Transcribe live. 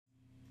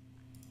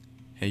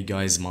Hey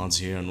guys, Modz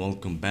here and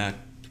welcome back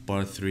to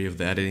part 3 of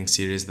the editing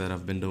series that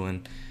I've been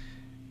doing.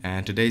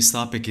 And today's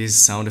topic is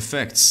sound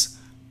effects.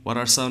 What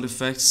are sound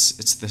effects?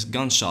 It's the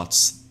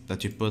gunshots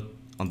that you put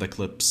on the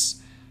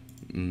clips.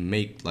 Let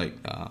me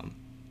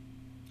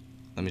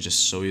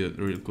just show you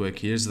real quick.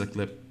 Here's the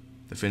clip,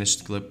 the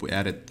finished clip. We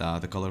added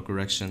the color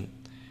correction,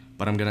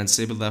 but I'm gonna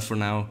disable that for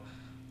now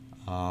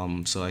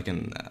so I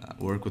can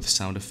work with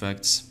sound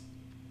effects.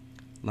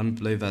 Let me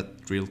play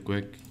that real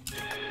quick.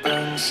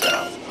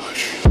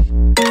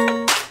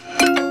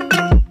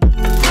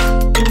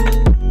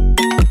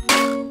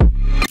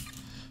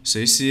 So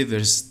you see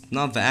there's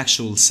not the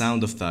actual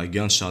sound of the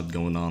gunshot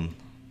going on,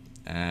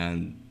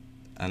 and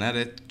an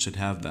edit should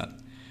have that,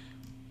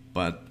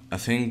 but I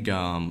think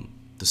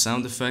the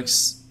sound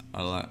effects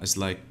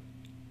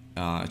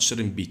it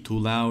shouldn't be too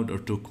loud or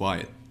too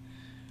quiet,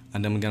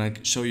 and I'm gonna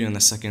show you in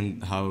a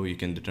second how you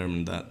can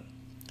determine that.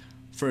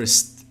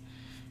 First,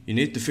 you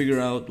need to figure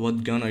out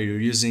what gun are you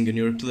using in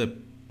your clip.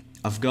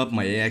 I've got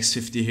my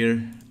AX50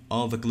 here.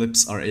 All the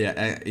clips are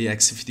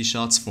AX50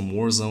 shots from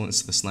Warzone.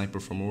 It's the sniper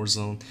from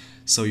Warzone.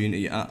 So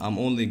I'm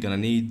only gonna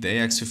need the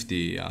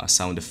AX50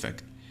 sound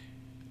effect.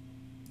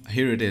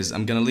 Here it is.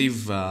 I'm gonna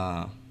leave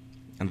in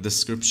the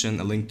description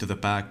a link to the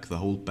pack, the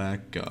whole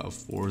pack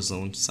of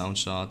Warzone sound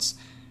shots.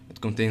 It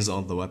contains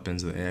all the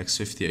weapons, the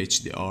AX50,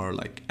 HDR,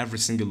 like every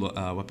single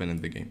weapon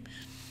in the game.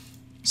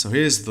 So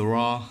here's the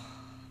raw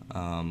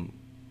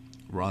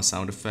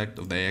sound effect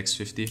of the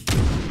AX50.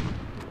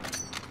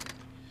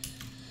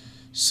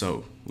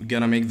 So we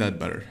gotta make that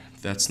better.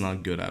 That's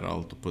not good at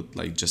all to put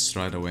like just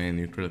right away in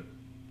your clip.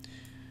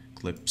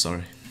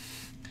 Sorry.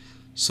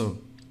 So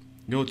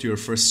go to your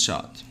first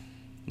shot.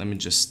 Let me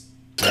just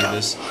play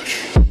this.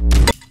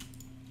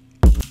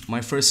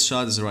 My first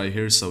shot is right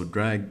here, so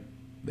drag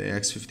the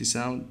AX50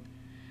 sound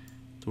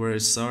to where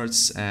it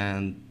starts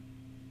and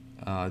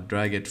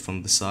drag it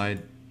from the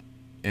side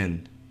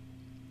in.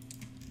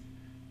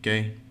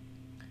 Okay.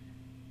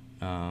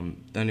 Then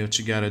what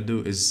you gotta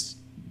do is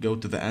go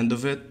to the end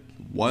of it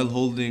while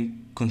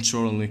holding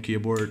control on your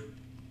keyboard.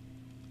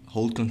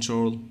 Hold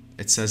control.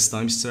 It says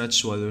time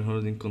stretch while you're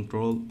holding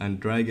control and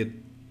drag it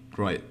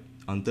right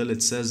until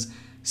it says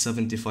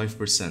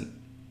 75%.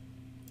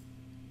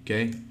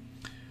 Okay.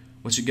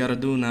 What you gotta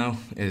do now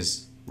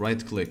is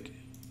right click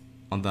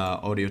on the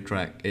audio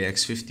track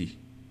AX50,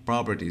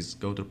 properties,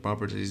 go to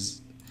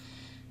properties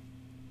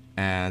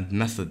and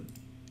method.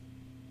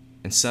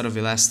 Instead of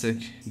elastic,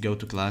 go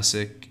to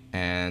classic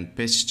and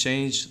pitch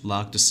change,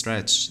 lock to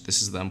stretch.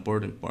 This is the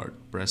important part.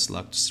 Press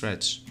lock to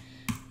stretch,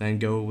 then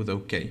go with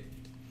OK.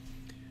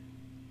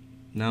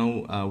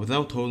 Now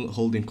without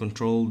holding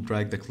control,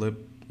 drag the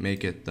clip,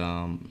 make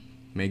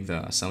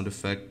the sound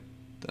effect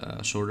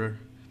shorter.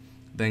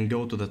 Then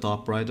go to the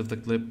top right of the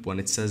clip. When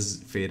it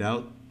says fade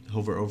out,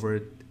 hover over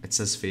it. It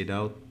says fade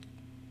out,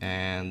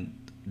 and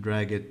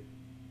drag it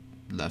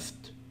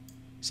left,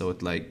 so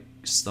it like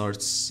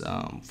starts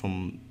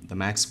from the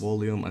max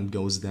volume and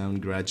goes down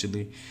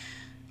gradually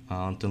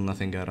until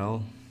nothing at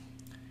all.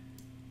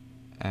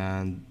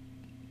 And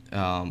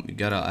you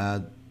gotta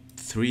add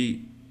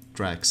 3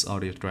 tracks,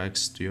 audio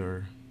tracks, to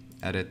your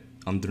edit.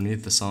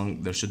 Underneath the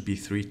song there should be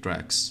 3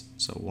 tracks,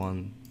 so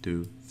 1,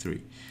 2,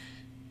 3.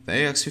 The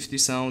AX50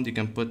 sound you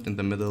can put in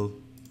the middle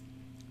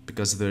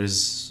because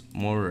there's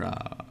more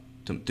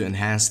to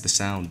enhance the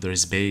sound.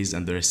 There's bass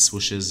and there's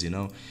swooshes, you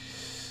know.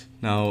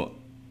 Now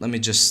let me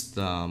just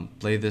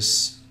play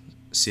this,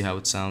 see how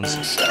it sounds.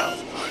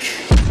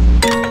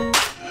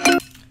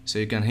 So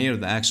you can hear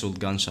the actual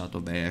gunshot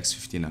of the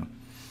AX50 now.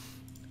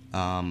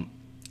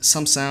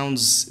 Some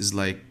sounds is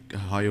like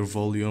higher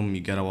volume,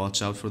 you gotta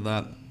watch out for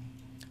that.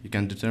 You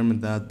can determine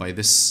that by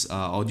this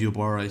audio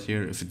bar right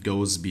here, if it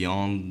goes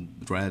beyond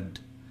red.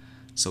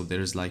 So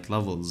there's like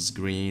levels: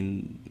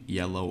 green,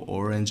 yellow,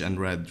 orange, and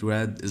red.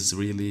 Red is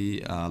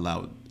really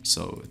loud,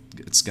 so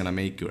it's gonna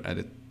make your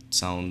edit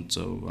sound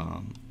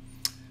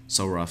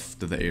so rough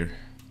to the ear,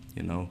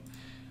 you know.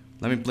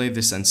 Let me play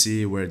this and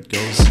see where it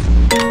goes.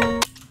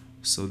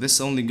 So this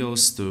only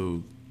goes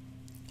to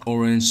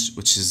orange,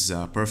 which is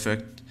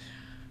perfect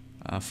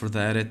for the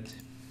edit,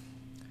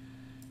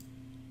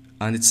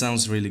 and it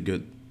sounds really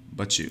good,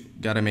 but you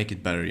gotta make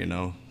it better, you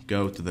know.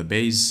 Go to the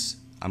bass.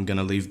 I'm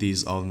gonna leave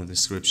these all in the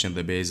description,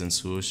 the bass and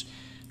swoosh.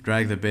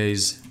 Drag the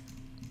bass,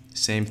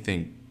 same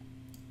thing.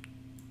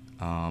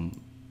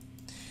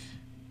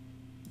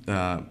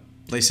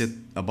 Place it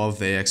above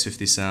the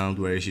AX50 sound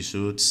where she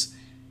shoots,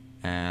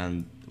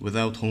 and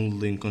without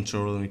holding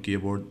control on the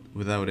keyboard,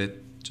 without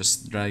it,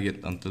 just drag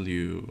it until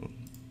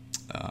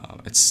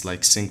it's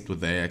like synced with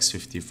the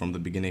AX50 from the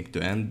beginning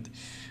to end.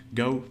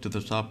 Go to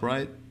the top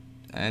right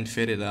and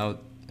fade it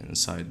out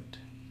inside,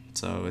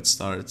 so it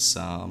starts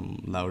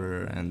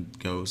louder and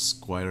goes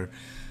quieter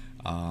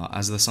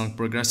as the song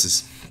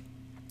progresses.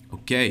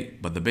 Okay,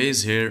 but the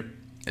bass here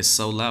is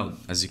so loud,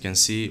 as you can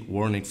see.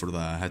 Warning for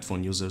the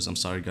headphone users, I'm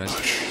sorry guys.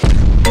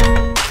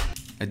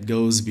 It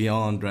goes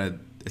beyond red.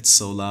 It's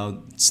so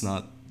loud, it's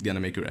not gonna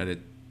make your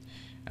edit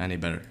any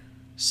better.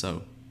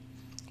 So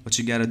what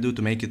you gotta do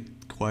to make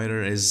it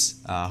quieter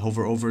is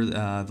hover over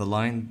the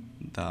line,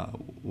 the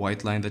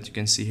white line that you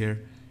can see here.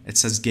 It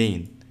says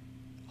gain.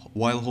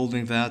 While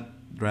holding that,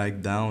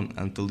 drag down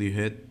until you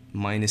hit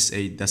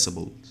 -8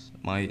 decibels,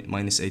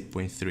 minus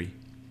 8.3.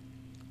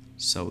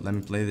 So let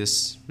me play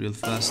this real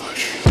fast.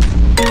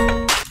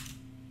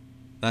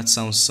 That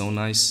sounds so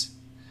nice.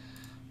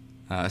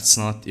 It's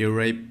not ear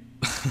rape.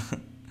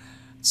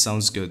 It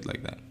sounds good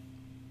like that.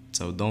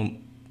 So don't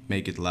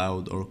make it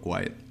loud or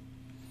quiet.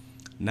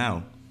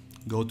 Now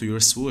go to your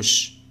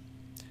swoosh.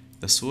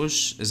 The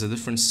swoosh is a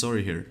different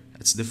story here.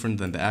 It's different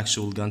than the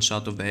actual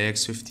gunshot of the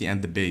AX50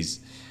 and the bass.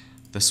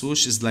 The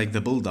swoosh is like the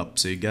build up,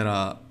 so you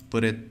gotta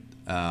put it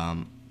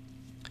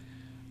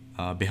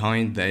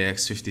behind the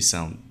AX50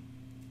 sound,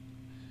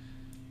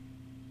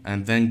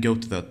 and then go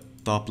to the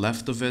top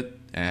left of it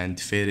and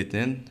fade it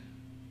in,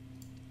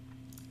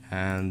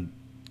 and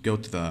go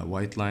to the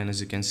white line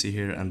as you can see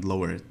here and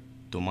lower it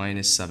to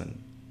 -7,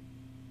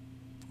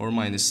 or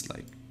minus,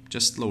 like,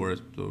 just lower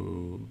it to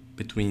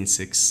between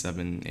 6,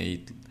 7,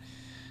 8.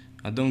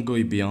 Don't go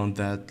beyond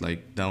that,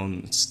 like down.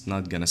 It's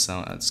not gonna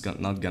sound, it's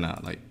not gonna,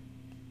 like,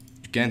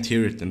 you can't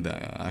hear it in the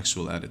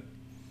actual edit.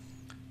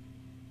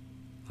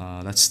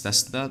 Let's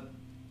test that.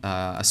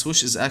 A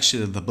swoosh is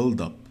actually the build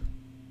up,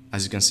 as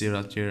you can see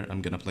right here.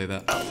 I'm gonna play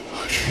that.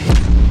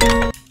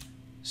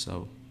 So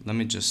let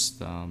me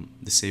just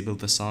disable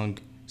the song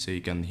so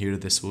you can hear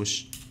the swoosh.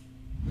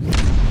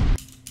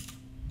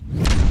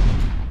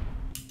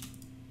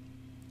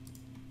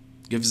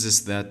 Gives us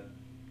that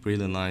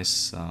really nice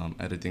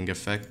editing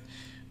effect,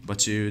 but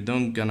you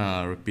don't gonna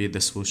repeat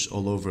the swoosh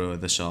all over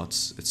the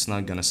shots. It's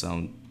not gonna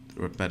sound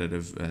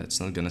repetitive. It's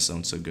not gonna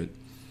sound so good.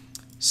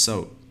 So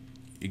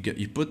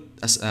you put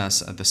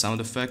the sound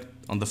effect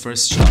on the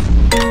first shot,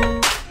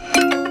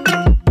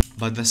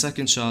 but the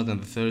second shot and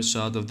the third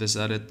shot of this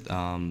edit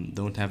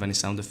don't have any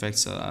sound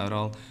effects at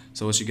all. So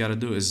what you gotta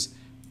do is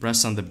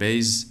press on the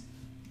bass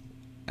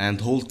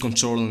and hold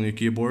control on your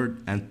keyboard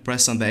and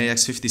press on the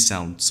AX50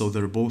 sound, so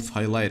they're both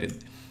highlighted.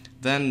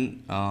 Then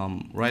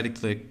right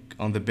click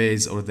on the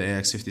bass or the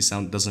AX50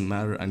 sound, doesn't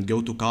matter, and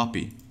go to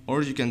copy, or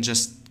you can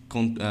just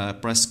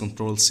press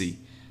Ctrl C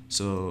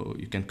so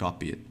you can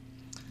copy it.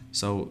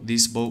 So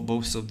these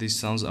both of these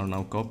sounds are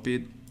now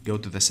copied. Go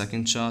to the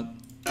second shot.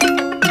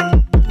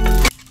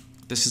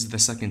 This is the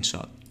second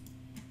shot.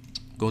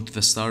 Go to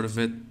the start of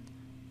it,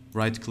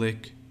 right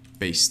click,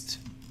 paste,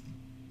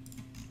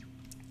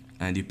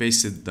 and you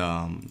pasted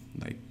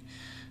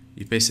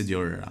you pasted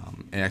your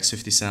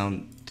AX50 sound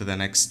to the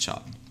next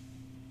shot.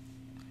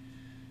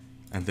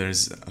 And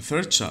there's a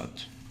third shot,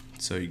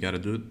 so you gotta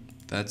do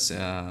that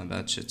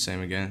shit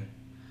same again.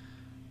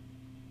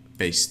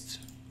 Paste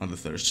on the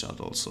third shot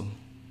also.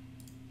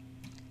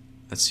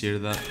 Let's hear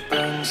that.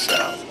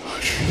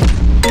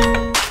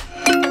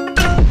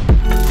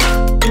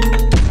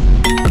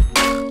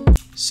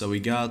 So we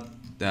got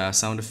the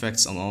sound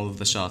effects on all of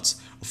the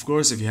shots. Of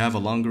course, if you have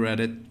a longer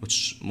edit,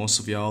 which most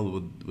of y'all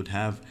would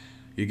have,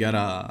 you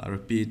gotta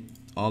repeat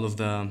all of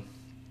the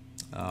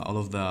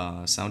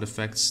sound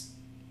effects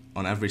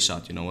on every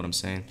shot. You know what I'm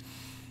saying?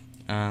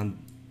 And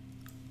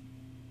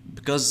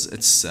because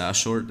it's a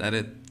short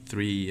edit,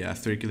 three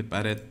clip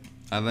edit,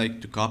 I like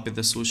to copy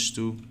the swoosh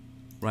too.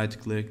 Right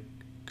click,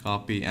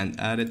 copy, and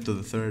add it to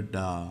the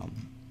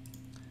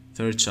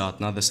third shot,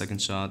 not the second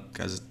shot,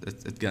 because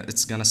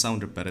it's gonna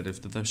sound repetitive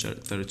to the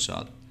third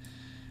shot.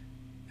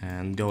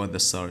 And go at the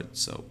start.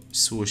 So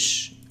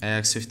swoosh,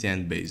 AX50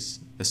 and bass.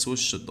 The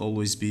swoosh should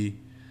always be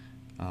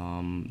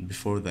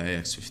before the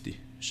AX50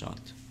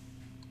 shot.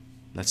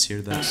 Let's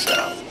hear that.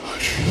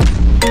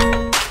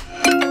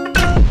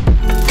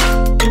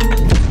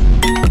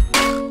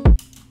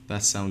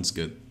 That sounds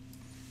good.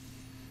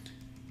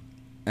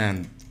 And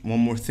one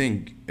more thing,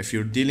 if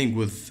you're dealing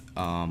with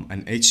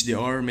an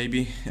HDR,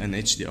 maybe an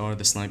HDR,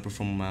 the sniper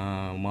from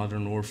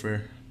Modern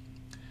Warfare,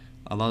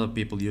 a lot of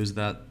people use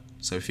that.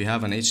 So if you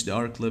have an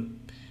HDR clip,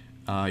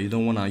 you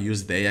don't want to use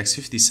the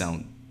AX50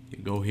 sound. You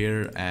go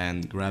here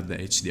and grab the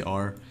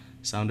HDR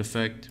sound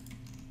effect,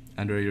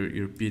 and you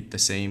repeat the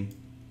same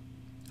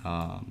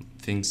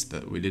things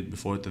that we did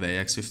before to the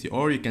AX50,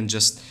 or you can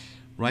just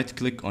right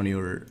click on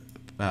your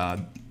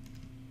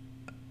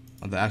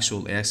on the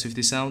actual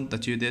AX50 sound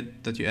that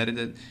you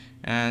edited,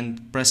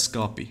 and press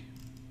copy.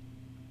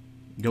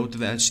 Go to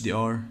the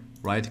HDR,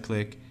 right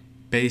click,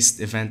 paste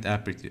event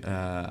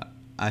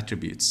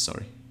attributes.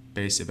 Sorry,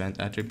 paste event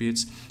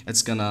attributes.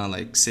 It's gonna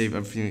like save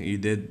everything you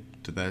did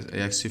to the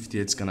AX50.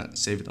 It's gonna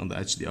save it on the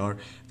HDR.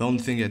 The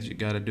only thing that you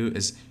gotta do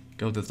is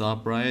go to the top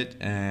right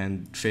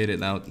and fade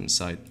it out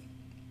inside.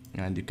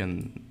 And you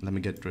can, let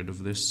me get rid of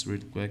this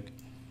real quick.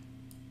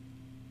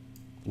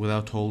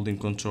 Without holding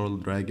control,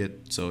 drag it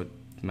so it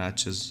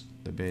matches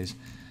the bass.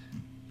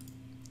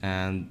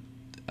 And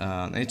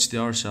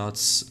HDR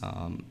shots,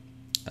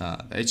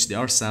 the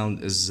HDR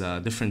sound is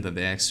different than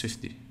the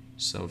AX50.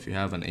 So if you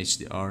have an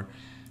HDR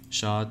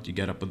shot, you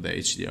gotta put the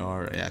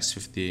HDR,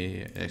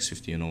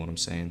 AX50, you know what I'm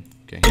saying,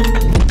 okay?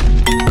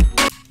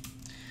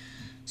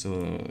 So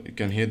you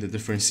can hear the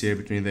difference here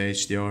between the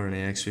HDR and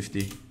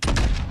AX50.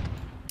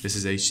 This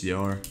is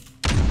HDR,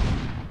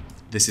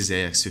 This is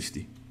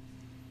AX50.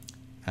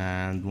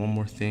 And one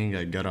more thing,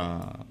 I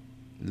gotta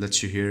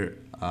let you hear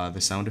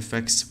the sound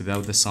effects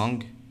without the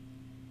song.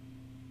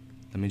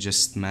 Let me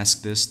just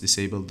mask this,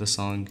 disable the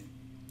song,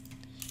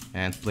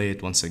 and play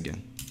it once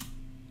again.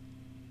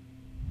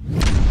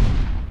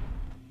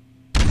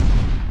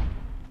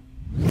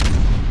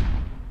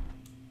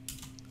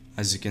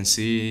 As you can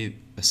see,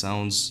 the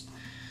sounds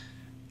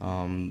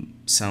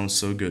sound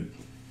so good,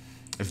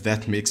 if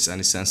that makes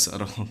any sense at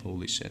all.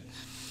 Holy shit.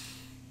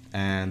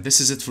 And this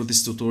is it for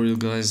this tutorial,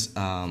 guys.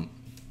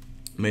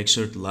 Make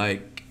sure to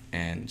like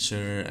and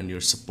share, and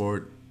your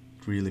support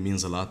really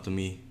means a lot to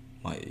me.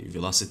 My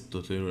velocity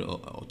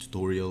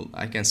tutorial,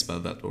 I can't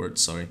spell that word,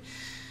 sorry,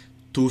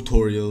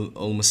 tutorial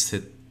almost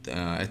hit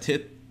it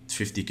hit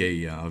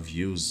 50k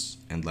views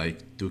and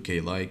like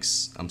 2k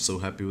likes. I'm so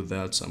happy with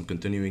that, so I'm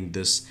continuing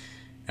this.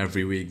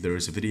 Every week there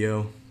is a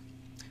video,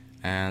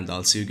 and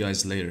I'll see you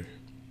guys later.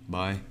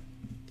 Bye.